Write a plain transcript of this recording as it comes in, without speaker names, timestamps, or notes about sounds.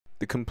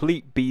The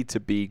Complete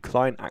B2B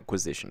Client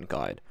Acquisition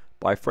Guide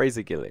by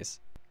Fraser Gillis.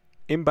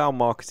 Inbound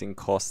marketing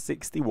costs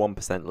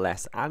 61%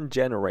 less and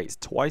generates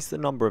twice the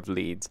number of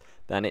leads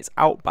than its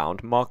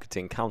outbound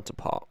marketing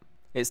counterpart.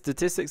 It's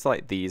statistics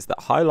like these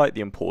that highlight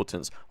the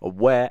importance of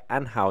where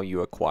and how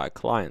you acquire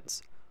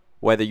clients.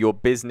 Whether your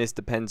business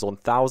depends on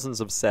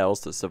thousands of sales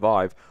to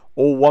survive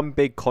or one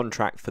big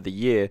contract for the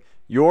year,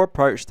 your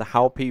approach to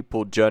how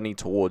people journey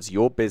towards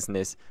your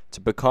business to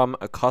become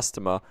a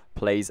customer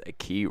plays a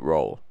key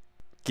role.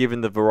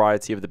 Given the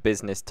variety of the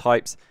business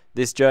types,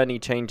 this journey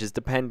changes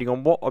depending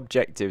on what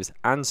objectives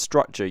and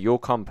structure your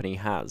company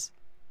has.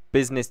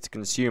 Business to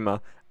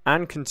consumer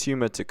and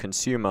consumer to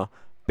consumer,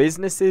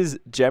 businesses,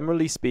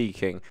 generally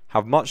speaking,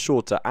 have much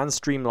shorter and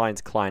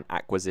streamlined client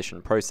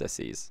acquisition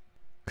processes.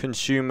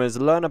 Consumers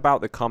learn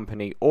about the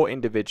company or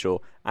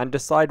individual and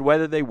decide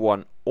whether they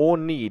want or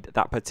need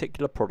that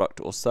particular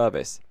product or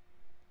service.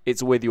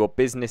 It's with your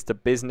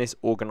business-to-business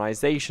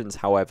organizations,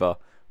 however,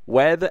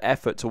 where the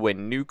effort to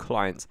win new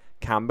clients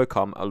can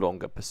become a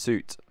longer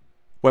pursuit.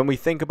 When we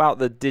think about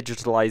the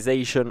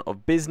digitalization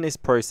of business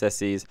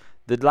processes,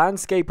 the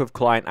landscape of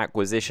client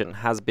acquisition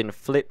has been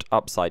flipped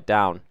upside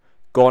down.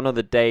 Gone are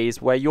the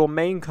days where your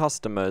main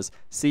customers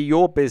see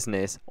your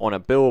business on a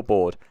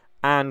billboard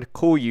and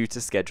call you to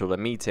schedule a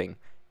meeting.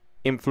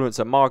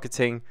 Influencer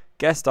marketing,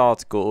 guest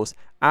articles,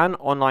 and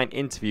online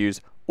interviews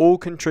all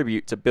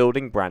contribute to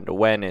building brand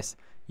awareness,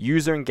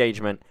 user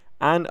engagement,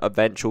 and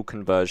eventual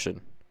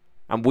conversion.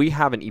 And we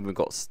haven't even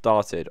got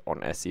started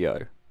on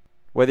SEO.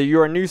 Whether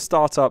you're a new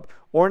startup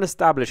or an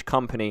established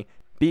company,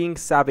 being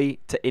savvy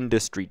to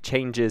industry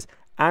changes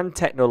and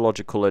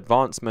technological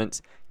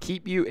advancements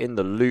keep you in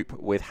the loop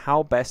with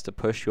how best to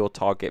push your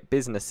target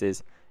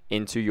businesses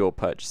into your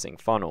purchasing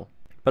funnel.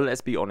 But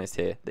let's be honest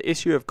here, the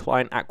issue of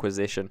client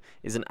acquisition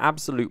is an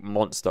absolute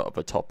monster of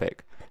a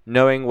topic.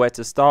 Knowing where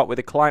to start with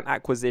a client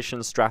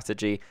acquisition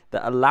strategy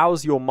that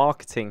allows your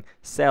marketing,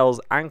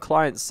 sales, and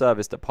client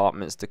service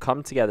departments to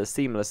come together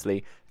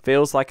seamlessly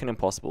feels like an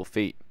impossible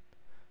feat.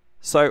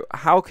 So,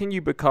 how can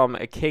you become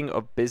a king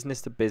of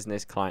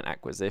business-to-business client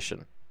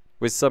acquisition?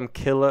 With some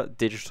killer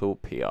digital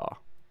PR.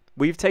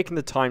 We've taken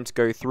the time to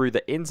go through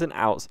the ins and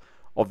outs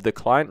of the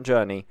client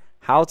journey,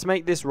 how to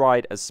make this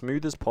ride as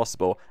smooth as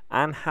possible,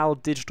 and how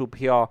digital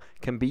PR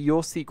can be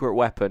your secret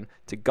weapon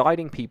to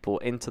guiding people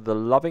into the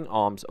loving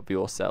arms of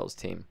your sales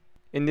team.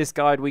 In this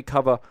guide, we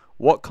cover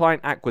what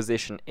client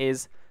acquisition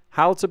is,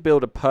 how to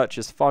build a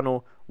purchase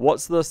funnel,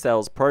 what's the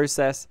sales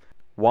process,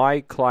 why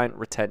client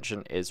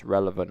retention is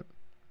relevant.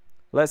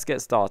 Let's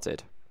get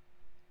started.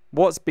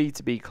 What's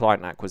B2B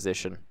client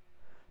acquisition?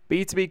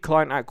 B2B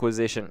client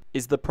acquisition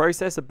is the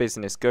process a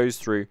business goes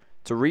through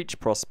to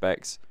reach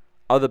prospects,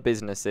 other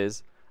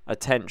businesses,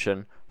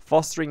 attention,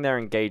 fostering their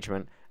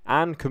engagement,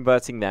 and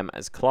converting them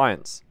as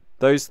clients.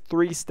 Those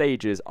three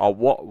stages are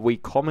what we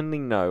commonly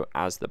know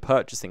as the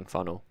purchasing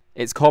funnel.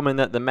 It's common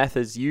that the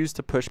methods used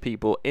to push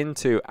people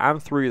into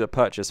and through the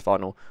purchase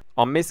funnel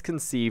are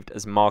misconceived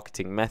as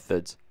marketing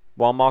methods.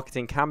 While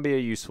marketing can be a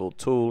useful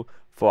tool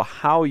for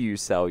how you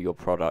sell your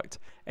product,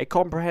 a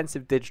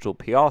comprehensive digital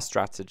PR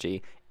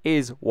strategy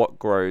is what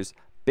grows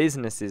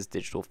businesses'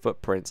 digital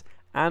footprints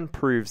and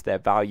proves their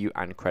value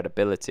and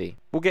credibility.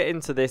 We'll get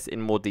into this in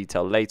more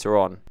detail later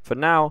on. For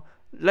now,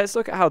 let's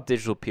look at how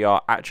digital PR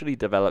actually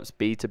develops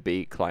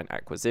B2B client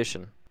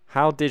acquisition.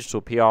 How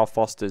digital PR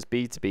fosters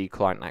B2B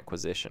client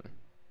acquisition.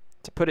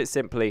 To put it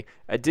simply,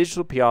 a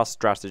digital PR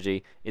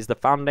strategy is the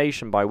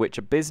foundation by which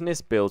a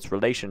business builds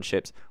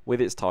relationships with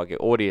its target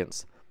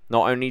audience.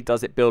 Not only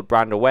does it build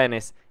brand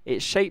awareness,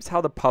 it shapes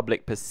how the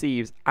public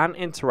perceives and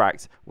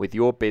interacts with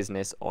your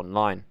business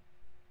online.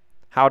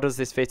 How does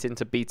this fit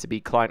into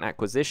B2B client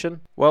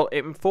acquisition? Well,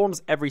 it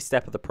informs every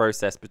step of the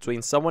process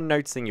between someone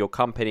noticing your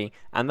company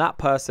and that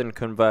person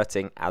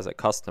converting as a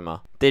customer.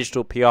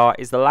 Digital PR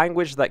is the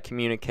language that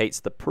communicates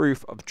the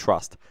proof of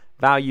trust,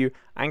 value,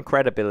 and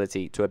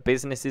credibility to a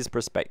business's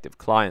prospective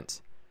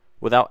clients,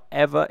 without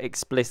ever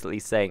explicitly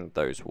saying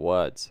those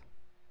words.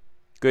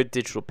 Good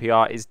digital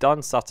PR is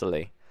done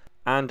subtly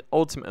and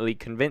ultimately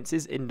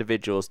convinces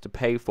individuals to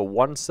pay for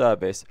one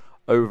service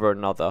over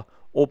another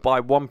or buy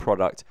one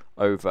product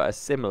over a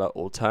similar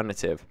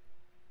alternative.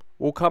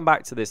 We'll come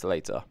back to this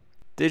later.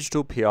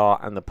 Digital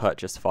PR and the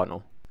purchase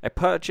funnel. A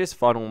purchase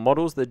funnel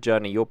models the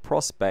journey your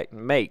prospect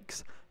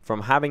makes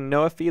from having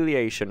no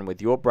affiliation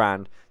with your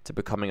brand to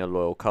becoming a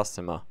loyal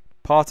customer.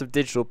 Part of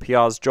digital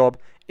PR's job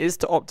is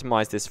to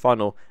optimize this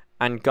funnel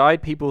and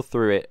guide people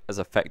through it as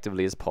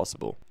effectively as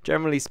possible.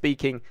 Generally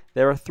speaking,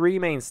 there are three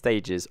main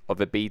stages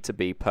of a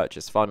B2B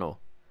purchase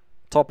funnel: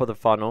 top of the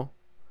funnel,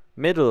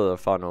 middle of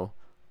the funnel,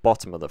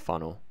 bottom of the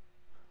funnel.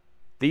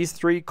 These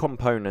three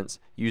components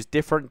use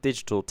different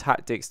digital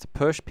tactics to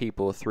push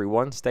people through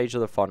one stage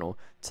of the funnel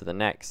to the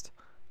next.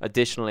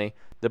 Additionally,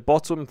 the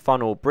bottom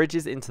funnel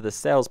bridges into the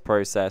sales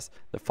process,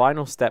 the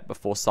final step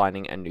before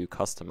signing a new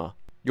customer.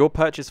 Your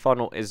purchase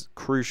funnel is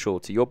crucial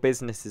to your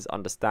business's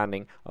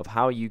understanding of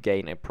how you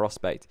gain a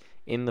prospect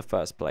in the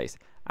first place,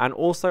 and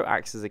also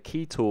acts as a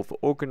key tool for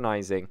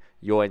organizing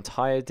your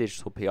entire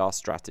digital PR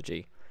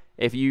strategy.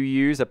 If you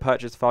use a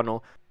purchase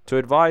funnel to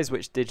advise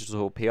which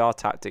digital PR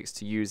tactics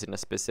to use in a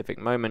specific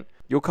moment,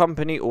 your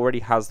company already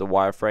has the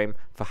wireframe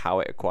for how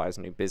it acquires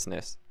new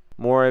business.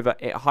 Moreover,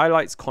 it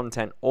highlights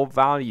content or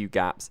value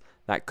gaps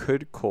that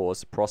could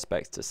cause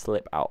prospects to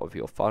slip out of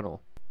your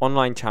funnel.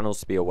 Online channels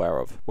to be aware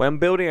of. When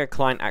building a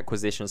client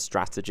acquisition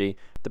strategy,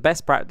 the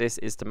best practice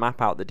is to map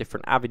out the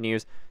different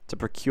avenues to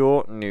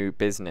procure new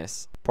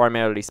business.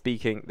 Primarily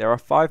speaking, there are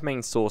 5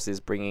 main sources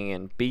bringing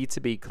in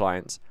B2B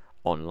clients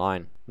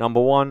online. Number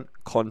 1,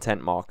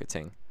 content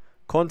marketing.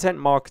 Content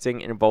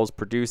marketing involves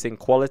producing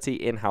quality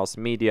in-house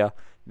media.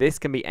 This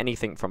can be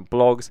anything from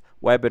blogs,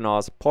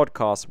 webinars,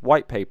 podcasts,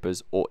 white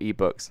papers, or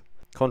ebooks.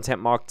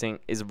 Content marketing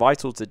is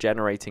vital to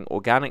generating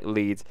organic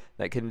leads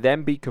that can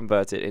then be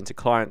converted into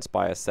clients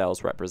by a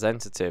sales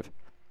representative.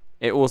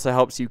 It also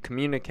helps you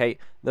communicate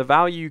the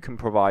value you can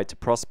provide to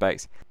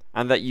prospects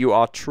and that you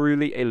are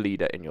truly a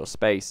leader in your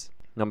space.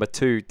 Number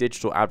 2,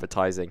 digital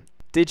advertising.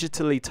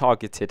 Digitally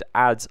targeted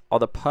ads are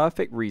the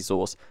perfect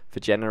resource for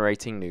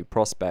generating new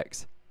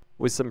prospects.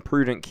 With some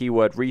prudent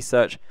keyword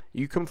research,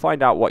 you can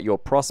find out what your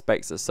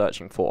prospects are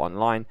searching for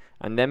online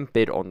and then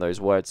bid on those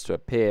words to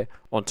appear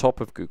on top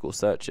of Google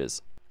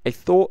searches. A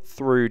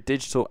thought-through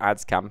digital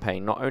ads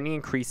campaign not only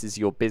increases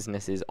your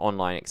business's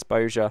online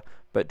exposure,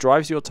 but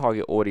drives your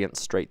target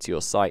audience straight to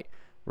your site,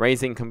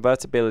 raising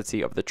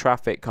convertibility of the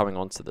traffic coming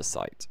onto the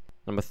site.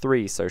 Number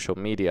 3, social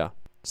media.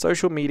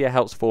 Social media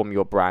helps form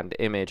your brand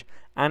image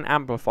and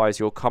amplifies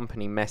your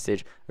company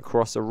message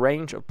across a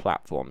range of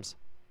platforms.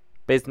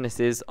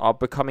 Businesses are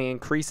becoming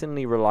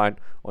increasingly reliant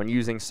on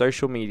using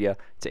social media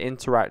to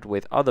interact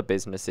with other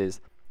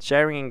businesses,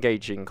 sharing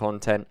engaging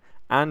content,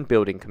 and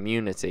building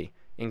community,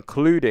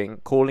 including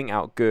calling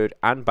out good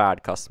and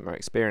bad customer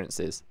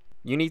experiences.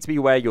 You need to be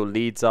where your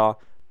leads are,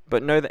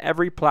 but know that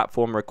every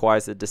platform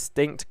requires a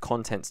distinct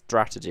content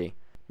strategy.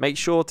 Make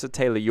sure to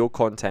tailor your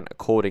content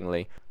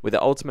accordingly, with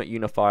the ultimate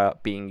unifier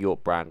being your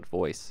brand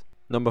voice.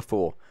 Number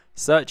 4,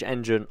 search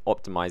engine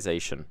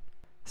optimization.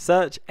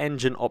 Search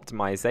engine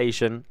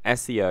optimization,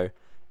 SEO,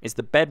 is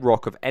the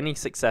bedrock of any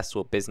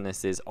successful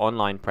business's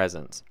online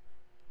presence.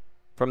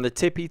 From the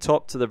tippy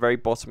top to the very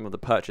bottom of the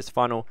purchase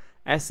funnel,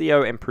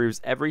 SEO improves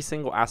every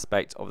single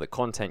aspect of the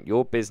content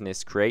your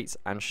business creates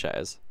and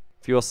shares.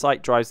 If your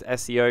site drives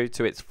SEO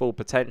to its full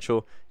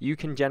potential, you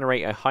can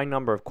generate a high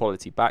number of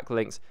quality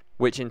backlinks,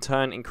 which in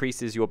turn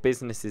increases your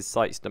business's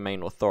site's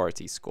domain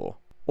authority score.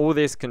 All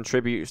this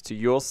contributes to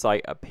your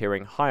site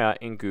appearing higher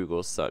in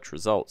Google's search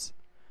results.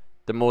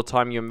 The more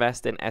time you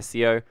invest in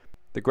SEO,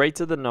 the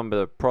greater the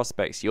number of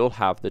prospects you'll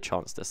have the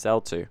chance to sell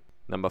to.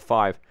 Number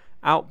 5,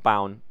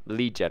 outbound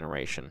lead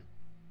generation.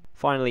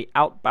 Finally,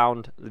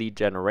 outbound lead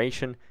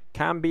generation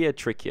can be a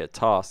trickier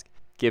task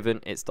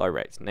given its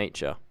direct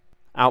nature.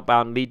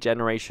 Outbound lead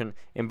generation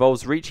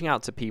involves reaching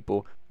out to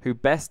people who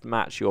best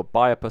match your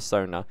buyer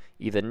persona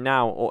either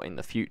now or in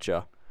the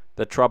future.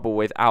 The trouble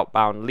with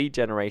outbound lead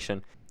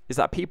generation is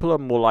that people are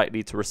more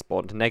likely to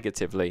respond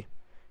negatively.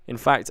 In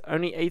fact,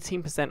 only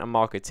 18% of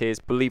marketeers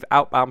believe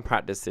outbound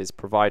practices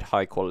provide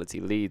high quality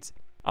leads,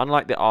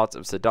 unlike the art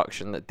of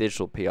seduction that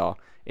digital PR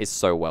is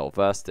so well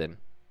versed in.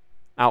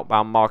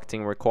 Outbound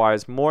marketing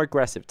requires more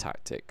aggressive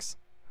tactics,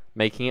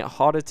 making it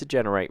harder to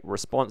generate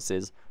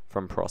responses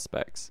from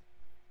prospects.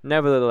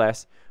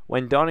 Nevertheless,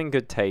 when done in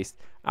good taste,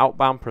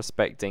 outbound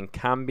prospecting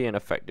can be an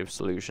effective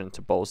solution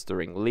to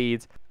bolstering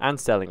leads and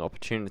selling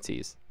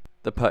opportunities.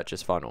 The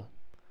purchase funnel.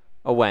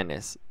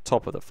 Awareness,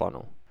 top of the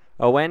funnel.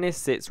 Awareness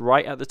sits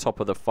right at the top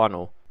of the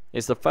funnel.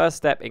 It's the first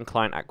step in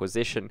client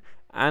acquisition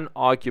and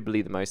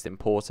arguably the most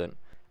important,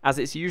 as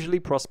it's usually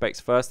prospects'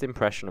 first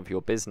impression of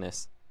your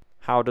business.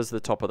 How does the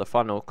top of the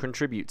funnel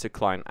contribute to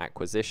client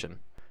acquisition?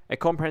 A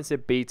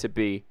comprehensive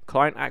B2B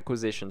client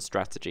acquisition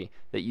strategy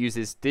that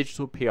uses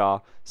digital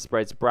PR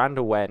spreads brand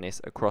awareness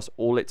across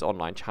all its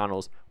online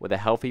channels with a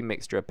healthy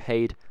mixture of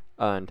paid,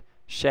 earned,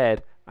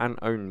 shared, and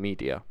owned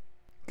media.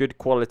 Good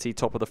quality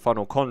top of the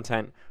funnel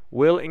content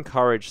will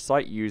encourage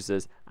site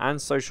users and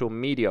social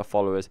media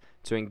followers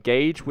to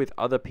engage with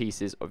other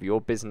pieces of your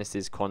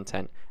business's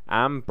content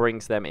and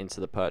brings them into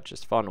the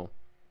purchase funnel.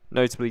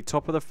 Notably,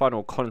 top of the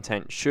funnel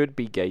content should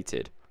be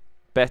gated.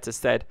 Better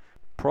said,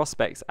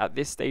 prospects at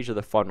this stage of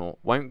the funnel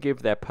won't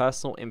give their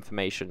personal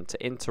information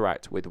to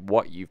interact with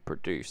what you've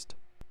produced.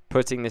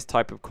 Putting this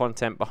type of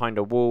content behind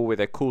a wall with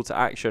a call to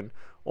action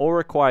or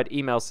required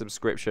email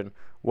subscription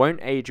won't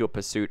aid your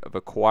pursuit of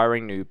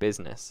acquiring new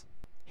business.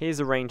 Here's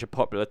a range of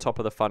popular top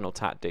of the funnel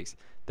tactics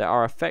that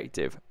are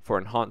effective for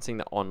enhancing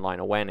the online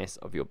awareness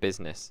of your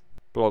business.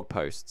 Blog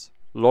posts,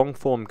 long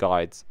form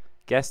guides,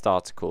 guest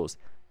articles,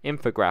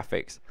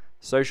 infographics,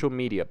 social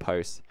media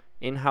posts,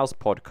 in-house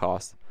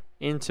podcasts,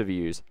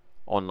 interviews,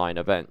 online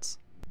events.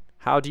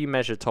 How do you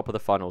measure top of the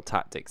funnel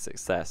tactic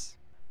success?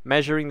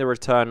 Measuring the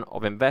return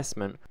of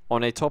investment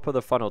on a top of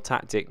the funnel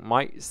tactic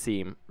might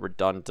seem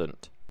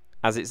redundant,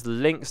 as its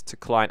links to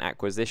client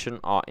acquisition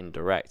are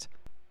indirect.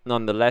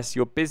 Nonetheless,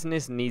 your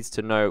business needs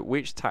to know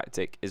which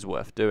tactic is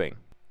worth doing.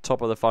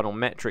 Top of the funnel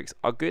metrics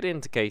are good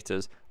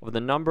indicators of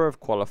the number of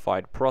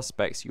qualified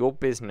prospects your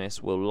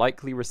business will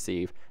likely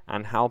receive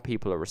and how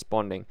people are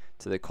responding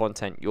to the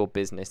content your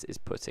business is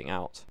putting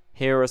out.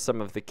 Here are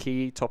some of the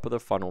key top of the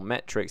funnel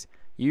metrics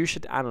you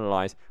should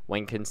analyze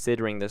when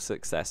considering the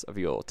success of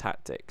your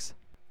tactics.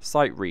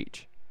 Site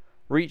reach.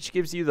 Reach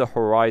gives you the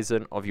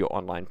horizon of your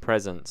online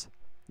presence.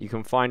 You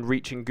can find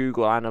reach in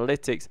Google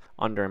Analytics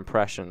under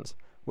impressions,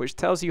 which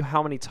tells you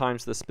how many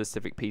times the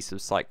specific piece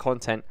of site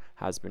content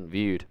has been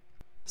viewed.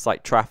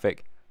 Site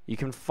traffic. You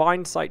can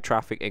find site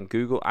traffic in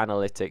Google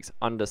Analytics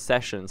under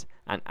sessions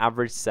and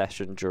average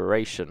session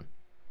duration.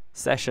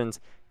 Sessions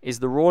is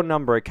the raw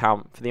number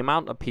account for the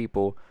amount of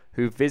people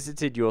who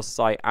visited your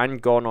site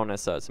and gone on a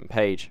certain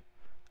page.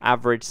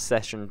 Average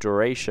session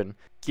duration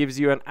gives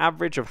you an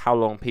average of how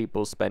long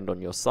people spend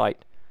on your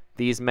site.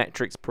 These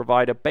metrics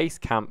provide a base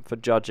camp for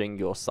judging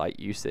your site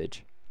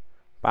usage.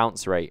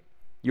 Bounce rate.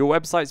 Your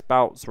website's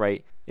bounce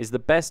rate is the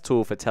best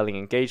tool for telling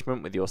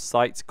engagement with your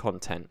site's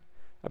content.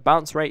 A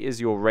bounce rate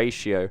is your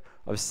ratio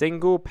of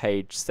single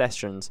page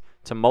sessions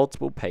to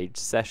multiple page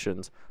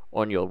sessions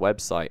on your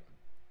website.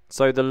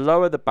 So the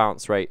lower the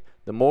bounce rate,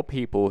 the more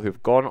people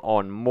who've gone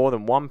on more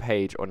than one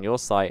page on your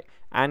site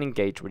and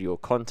engaged with your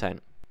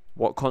content.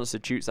 What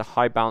constitutes a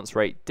high bounce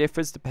rate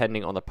differs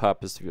depending on the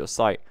purpose of your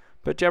site,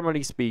 but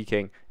generally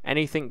speaking,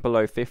 anything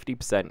below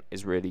 50%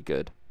 is really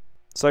good.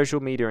 Social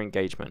media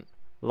engagement.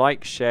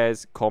 Likes,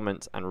 shares,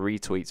 comments, and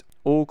retweets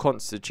all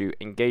constitute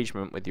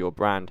engagement with your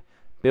brand.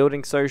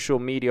 Building social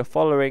media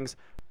followings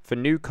for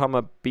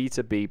newcomer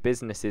B2B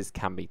businesses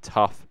can be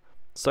tough,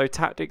 so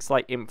tactics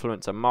like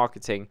influencer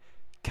marketing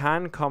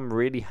can come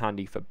really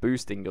handy for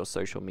boosting your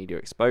social media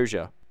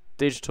exposure.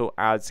 Digital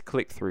ads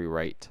click-through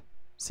rate,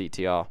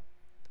 CTR.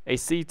 A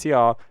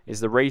CTR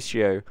is the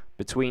ratio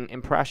between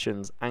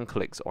impressions and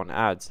clicks on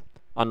ads.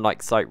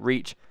 Unlike site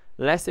reach,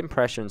 less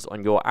impressions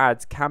on your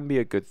ads can be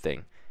a good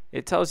thing.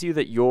 It tells you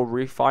that you're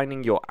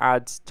refining your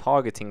ads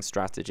targeting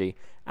strategy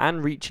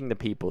and reaching the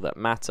people that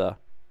matter.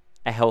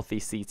 A healthy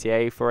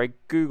CTA for a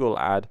Google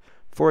ad,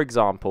 for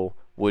example,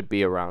 would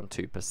be around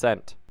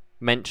 2%.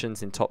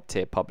 Mentions in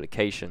top-tier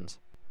publications.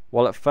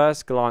 While at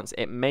first glance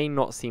it may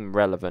not seem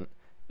relevant,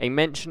 a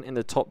mention in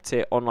the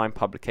top-tier online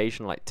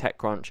publication like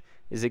TechCrunch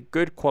is a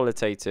good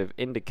qualitative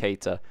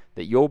indicator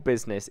that your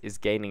business is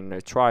gaining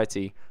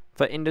notoriety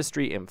for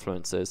industry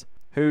influencers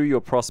who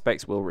your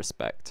prospects will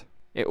respect.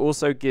 It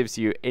also gives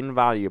you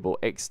invaluable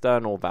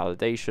external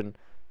validation,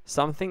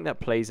 something that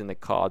plays in the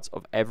cards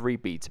of every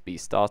B2B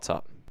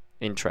startup.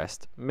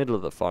 Interest, middle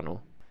of the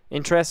funnel.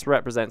 Interest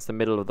represents the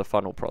middle of the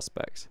funnel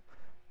prospects.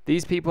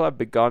 These people have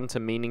begun to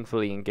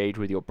meaningfully engage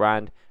with your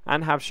brand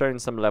and have shown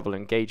some level of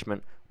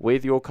engagement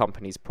with your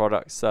company's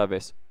product,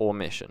 service, or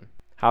mission.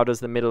 How does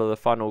the middle of the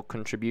funnel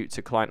contribute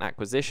to client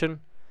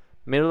acquisition?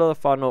 Middle of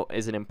the funnel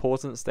is an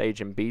important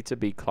stage in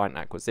B2B client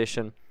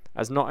acquisition,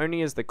 as not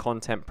only is the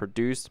content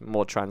produced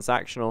more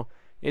transactional,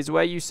 it is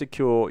where you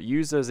secure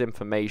users'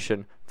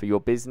 information for your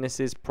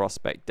business's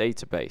prospect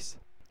database.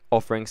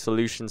 Offering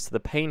solutions to the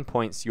pain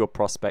points your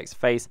prospects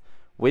face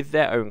with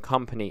their own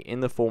company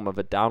in the form of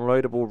a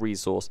downloadable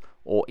resource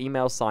or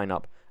email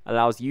sign-up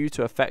allows you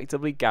to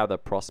effectively gather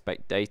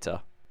prospect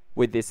data.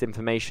 With this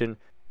information,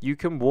 you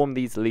can warm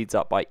these leads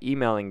up by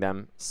emailing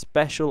them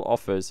special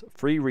offers,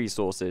 free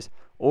resources,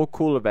 or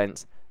cool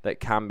events that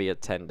can be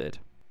attended.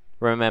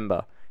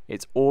 Remember,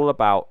 it's all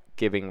about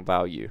giving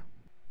value.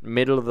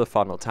 Middle of the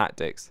funnel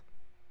tactics.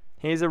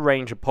 Here's a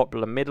range of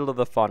popular middle of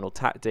the funnel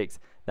tactics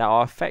that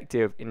are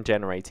effective in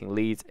generating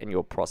leads in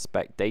your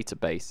prospect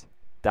database.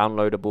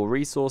 Downloadable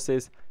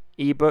resources,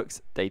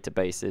 ebooks,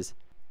 databases,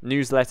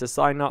 newsletter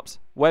signups,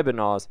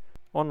 webinars,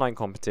 online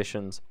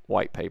competitions,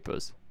 white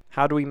papers.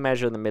 How do we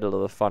measure the middle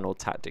of the funnel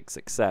tactic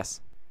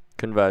success?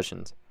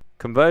 Conversions.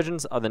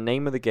 Conversions are the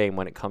name of the game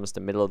when it comes to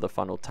middle of the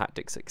funnel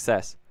tactic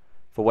success.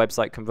 For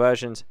website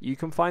conversions, you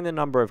can find the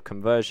number of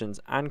conversions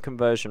and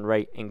conversion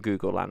rate in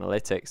Google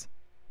Analytics.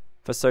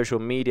 For social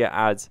media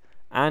ads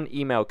and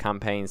email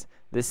campaigns,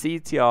 the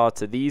CTR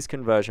to these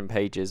conversion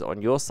pages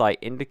on your site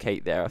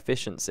indicate their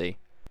efficiency.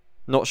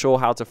 Not sure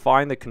how to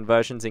find the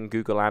conversions in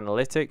Google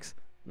Analytics?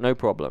 No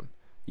problem.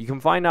 You can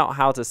find out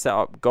how to set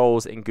up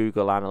goals in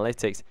Google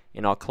Analytics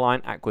in our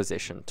Client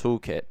Acquisition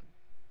Toolkit.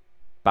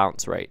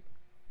 Bounce rate.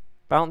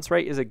 Bounce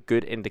rate is a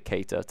good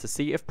indicator to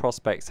see if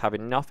prospects have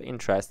enough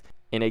interest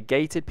in a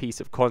gated piece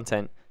of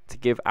content to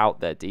give out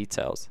their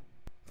details.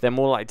 If they're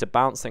more likely to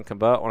bounce than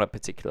convert on a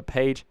particular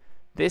page,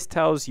 this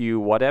tells you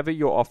whatever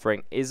you're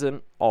offering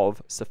isn't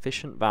of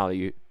sufficient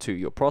value to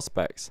your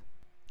prospects.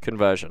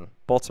 Conversion,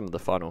 bottom of the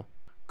funnel.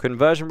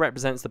 Conversion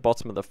represents the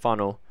bottom of the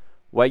funnel,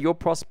 where your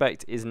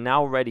prospect is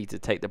now ready to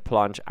take the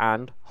plunge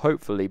and,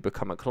 hopefully,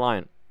 become a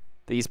client.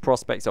 These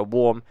prospects are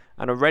warm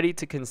and are ready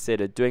to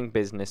consider doing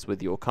business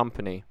with your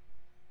company.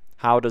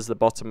 How does the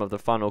bottom of the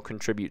funnel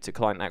contribute to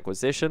client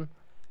acquisition?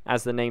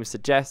 As the name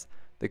suggests,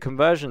 the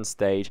conversion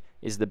stage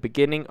is the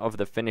beginning of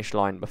the finish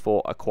line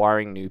before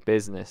acquiring new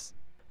business.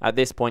 At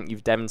this point,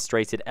 you've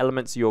demonstrated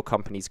elements of your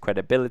company's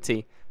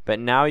credibility, but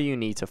now you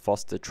need to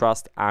foster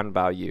trust and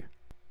value.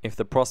 If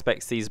the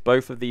prospect sees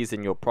both of these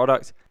in your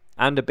product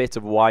and a bit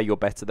of why you're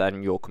better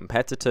than your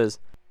competitors,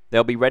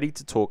 they'll be ready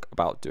to talk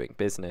about doing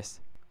business.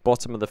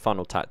 Bottom of the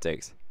funnel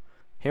tactics.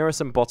 Here are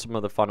some bottom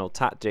of the funnel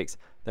tactics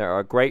that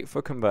are great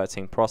for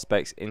converting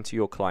prospects into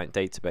your client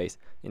database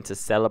into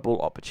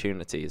sellable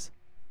opportunities.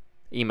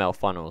 Email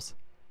funnels,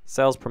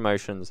 sales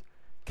promotions,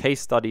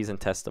 case studies and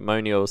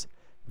testimonials,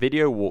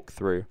 video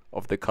walkthrough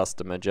of the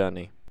customer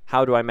journey.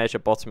 How do I measure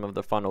bottom of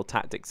the funnel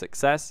tactic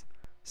success?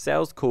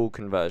 Sales call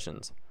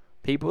conversions.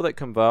 People that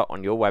convert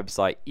on your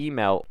website,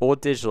 email, or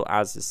digital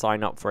ads to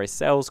sign up for a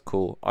sales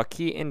call are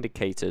key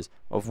indicators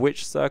of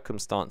which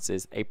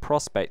circumstances a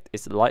prospect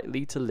is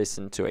likely to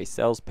listen to a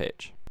sales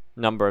pitch.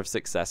 Number of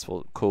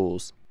successful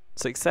calls.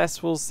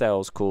 Successful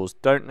sales calls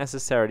don't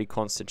necessarily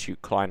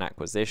constitute client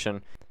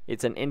acquisition.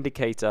 It's an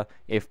indicator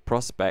if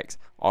prospects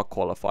are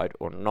qualified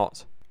or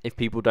not. If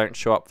people don't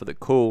show up for the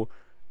call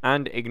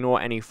and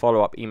ignore any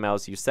follow-up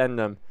emails you send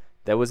them,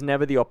 there was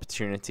never the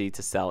opportunity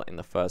to sell in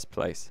the first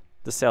place.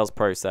 The sales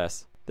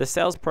process. The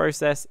sales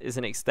process is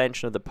an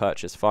extension of the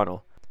purchase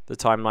funnel. The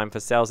timeline for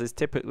sales is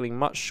typically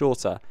much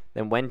shorter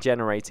than when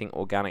generating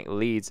organic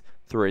leads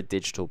through a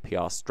digital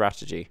PR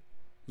strategy.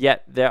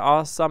 Yet, there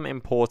are some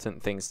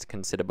important things to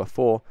consider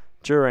before,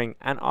 during,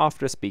 and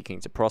after speaking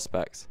to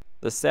prospects.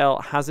 The sale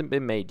hasn't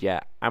been made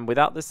yet, and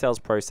without the sales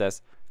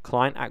process,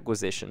 client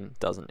acquisition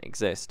doesn't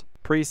exist.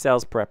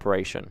 Pre-sales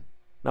preparation.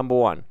 Number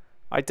 1.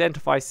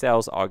 Identify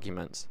sales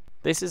arguments.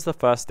 This is the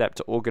first step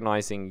to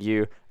organizing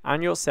you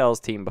and your sales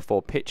team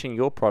before pitching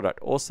your product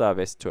or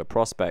service to a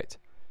prospect.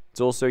 It's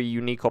also a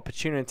unique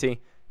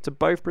opportunity to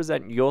both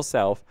present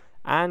yourself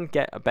and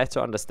get a better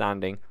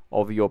understanding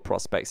of your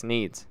prospect's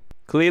needs.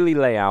 Clearly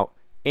lay out,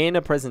 in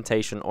a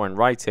presentation or in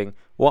writing,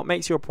 what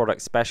makes your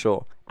product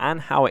special and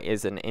how it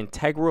is an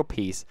integral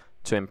piece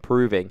to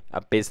improving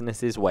a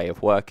business's way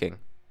of working.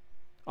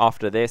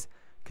 After this,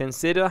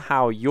 consider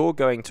how you're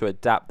going to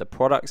adapt the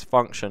product's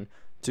function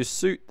to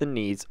suit the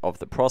needs of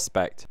the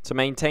prospect. To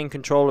maintain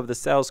control of the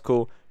sales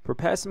call,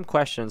 prepare some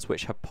questions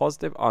which have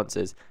positive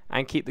answers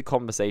and keep the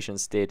conversation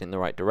steered in the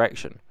right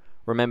direction.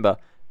 Remember,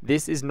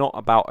 this is not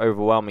about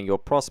overwhelming your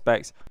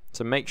prospects,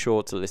 so make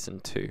sure to listen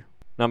too.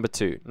 Number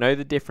 2, know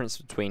the difference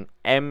between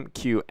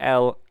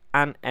MQL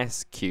and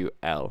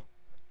SQL.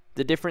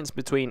 The difference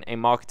between a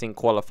marketing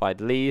qualified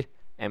lead,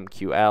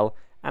 MQL,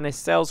 and a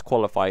sales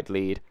qualified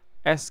lead,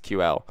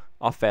 SQL,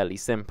 are fairly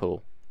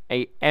simple.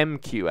 A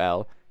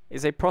MQL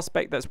is a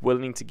prospect that's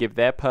willing to give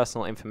their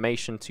personal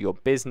information to your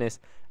business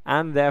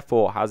and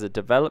therefore has a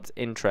developed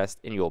interest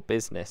in your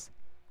business.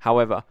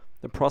 However,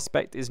 the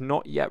prospect is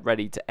not yet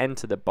ready to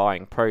enter the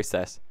buying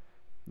process.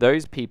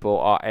 Those people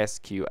are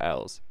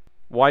SQLs.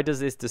 Why does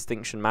this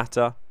distinction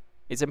matter?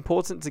 It's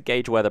important to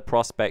gauge whether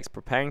prospects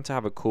preparing to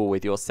have a call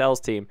with your sales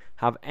team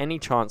have any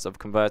chance of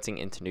converting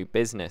into new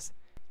business.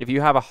 If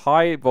you have a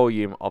high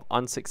volume of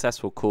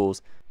unsuccessful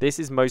calls, this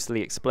is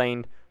mostly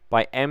explained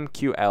by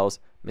MQLs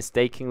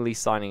mistakenly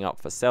signing up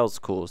for sales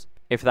calls.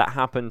 If that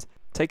happens,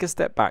 take a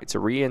step back to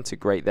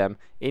reintegrate them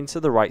into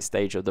the right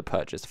stage of the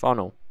purchase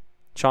funnel.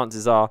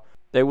 Chances are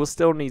they will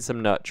still need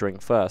some nurturing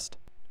first.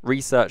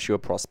 Research your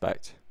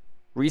prospect.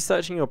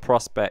 Researching your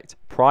prospect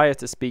prior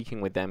to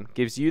speaking with them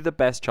gives you the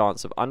best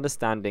chance of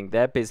understanding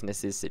their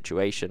business's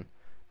situation,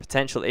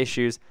 potential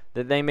issues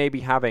that they may be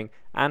having,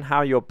 and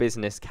how your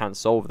business can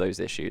solve those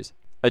issues.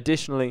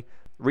 Additionally,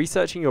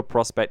 researching your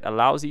prospect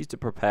allows you to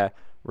prepare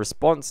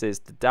responses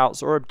to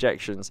doubts or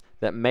objections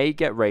that may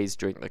get raised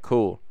during the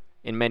call.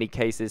 In many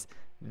cases,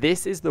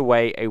 this is the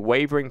way a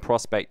wavering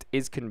prospect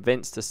is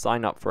convinced to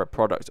sign up for a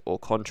product or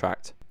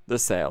contract. The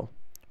sale.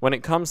 When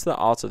it comes to the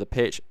art of the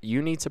pitch,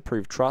 you need to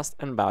prove trust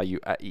and value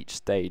at each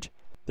stage.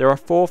 There are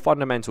 4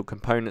 fundamental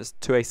components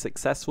to a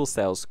successful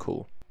sales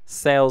call.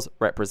 Sales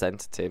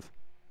representative.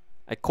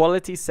 A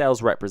quality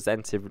sales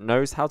representative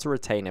knows how to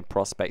retain a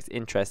prospect's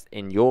interest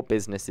in your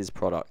business's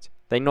product.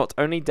 They not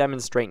only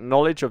demonstrate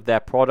knowledge of their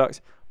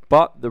product,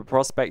 but the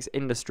prospect's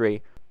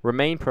industry,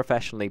 remain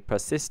professionally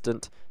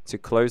persistent to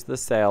close the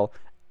sale,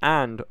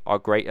 and are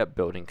great at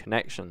building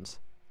connections.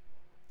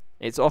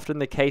 It's often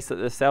the case that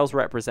the sales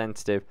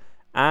representative,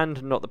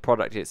 and not the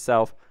product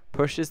itself,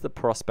 pushes the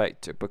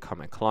prospect to become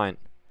a client.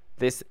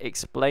 This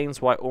explains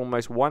why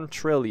almost $1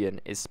 trillion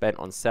is spent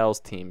on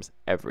sales teams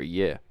every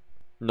year.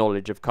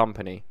 Knowledge of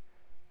company.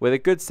 With a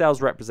good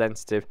sales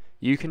representative,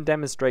 you can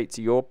demonstrate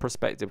to your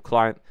prospective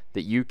client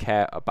that you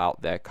care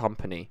about their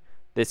company.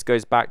 This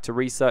goes back to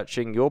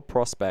researching your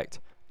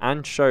prospect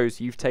and shows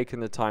you've taken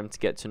the time to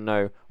get to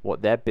know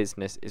what their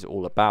business is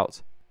all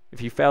about.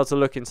 If you fail to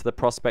look into the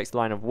prospect's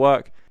line of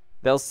work,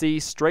 they'll see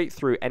straight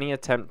through any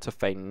attempt to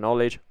feign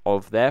knowledge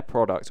of their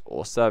product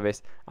or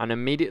service and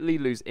immediately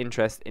lose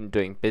interest in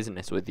doing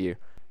business with you.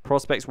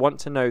 Prospects want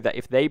to know that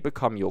if they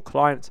become your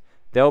client,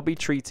 they'll be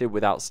treated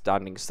with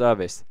outstanding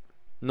service.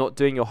 Not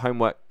doing your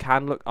homework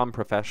can look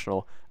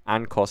unprofessional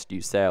and cost you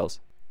sales.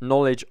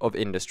 Knowledge of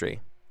industry.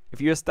 If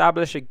you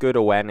establish a good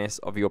awareness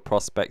of your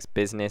prospect's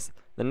business,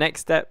 the next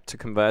step to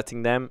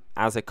converting them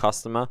as a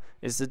customer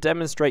is to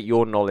demonstrate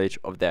your knowledge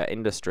of their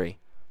industry.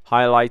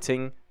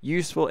 highlighting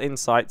useful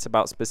insights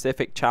about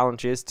specific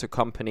challenges to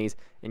companies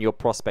in your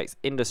prospect's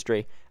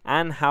industry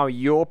and how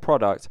your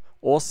product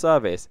or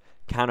service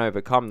can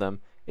overcome them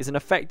is an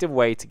effective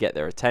way to get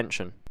their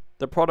attention.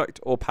 The product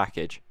or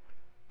package.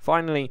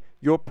 Finally,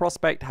 your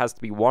prospect has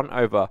to be won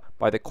over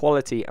by the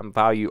quality and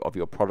value of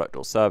your product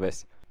or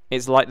service.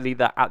 It's likely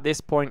that at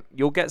this point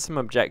you'll get some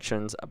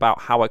objections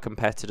about how a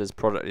competitor's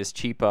product is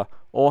cheaper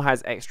or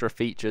has extra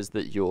features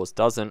that yours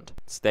doesn't.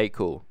 Stay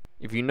cool.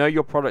 If you know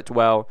your product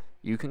well,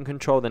 you can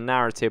control the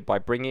narrative by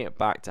bringing it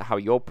back to how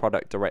your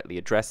product directly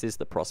addresses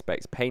the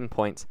prospect's pain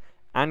points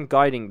and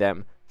guiding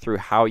them through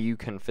how you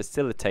can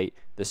facilitate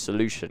the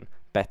solution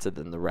better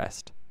than the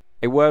rest.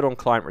 A word on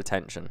client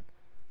retention.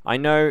 I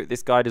know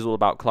this guide is all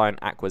about client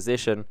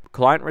acquisition.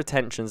 Client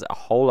retention's a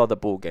whole other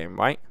ballgame,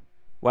 right?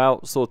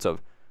 Well, sort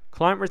of.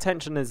 Client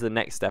retention is the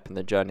next step in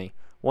the journey,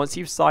 once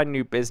you've signed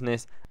new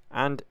business,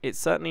 and it's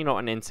certainly not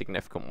an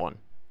insignificant one.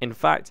 In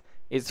fact,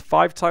 it's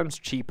 5 times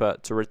cheaper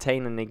to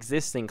retain an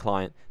existing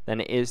client than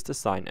it is to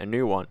sign a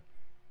new one.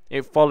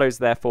 It follows,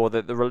 therefore,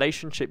 that the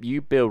relationship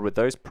you build with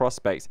those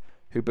prospects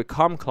who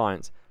become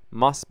clients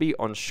must be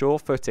on sure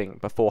footing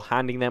before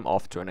handing them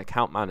off to an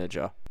account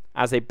manager.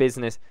 As a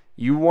business,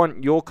 you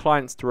want your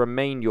clients to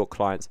remain your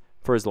clients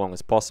for as long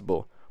as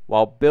possible,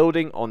 while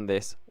building on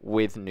this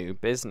with new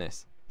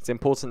business. It's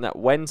important that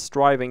when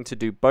striving to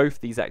do both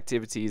these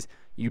activities,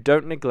 you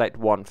don't neglect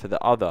one for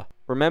the other.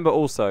 Remember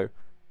also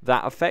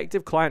that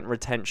effective client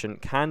retention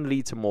can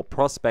lead to more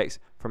prospects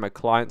from a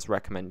client's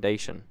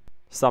recommendation.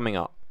 Summing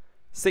up,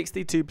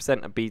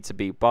 62% of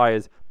B2B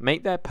buyers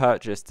make their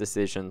purchase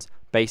decisions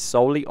based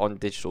solely on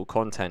digital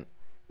content.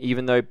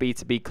 Even though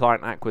B2B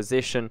client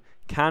acquisition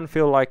can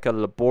feel like a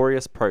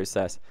laborious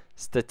process,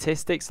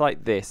 statistics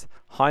like this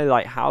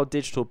highlight how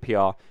digital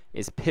PR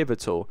is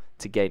pivotal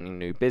to gaining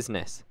new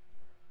business.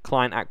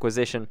 Client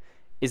acquisition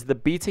is the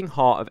beating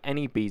heart of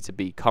any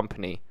B2B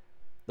company.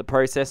 The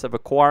process of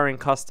acquiring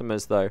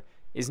customers, though,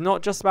 is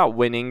not just about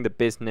winning the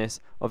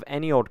business of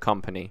any old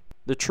company.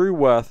 The true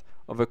worth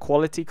of a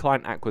quality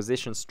client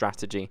acquisition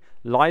strategy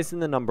lies in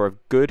the number of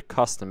good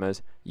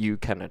customers you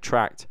can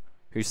attract,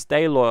 who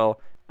stay loyal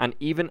and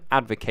even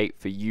advocate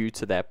for you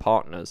to their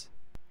partners.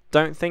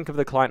 Don't think of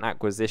the client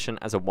acquisition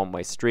as a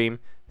one-way stream.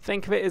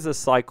 Think of it as a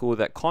cycle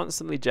that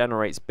constantly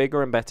generates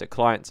bigger and better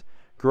clients,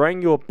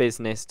 growing your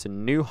business to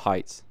new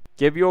heights.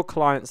 Give your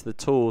clients the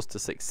tools to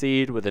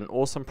succeed with an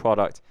awesome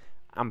product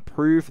and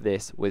prove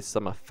this with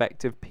some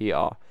effective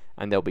PR,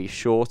 and they'll be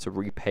sure to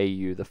repay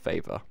you the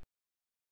favor.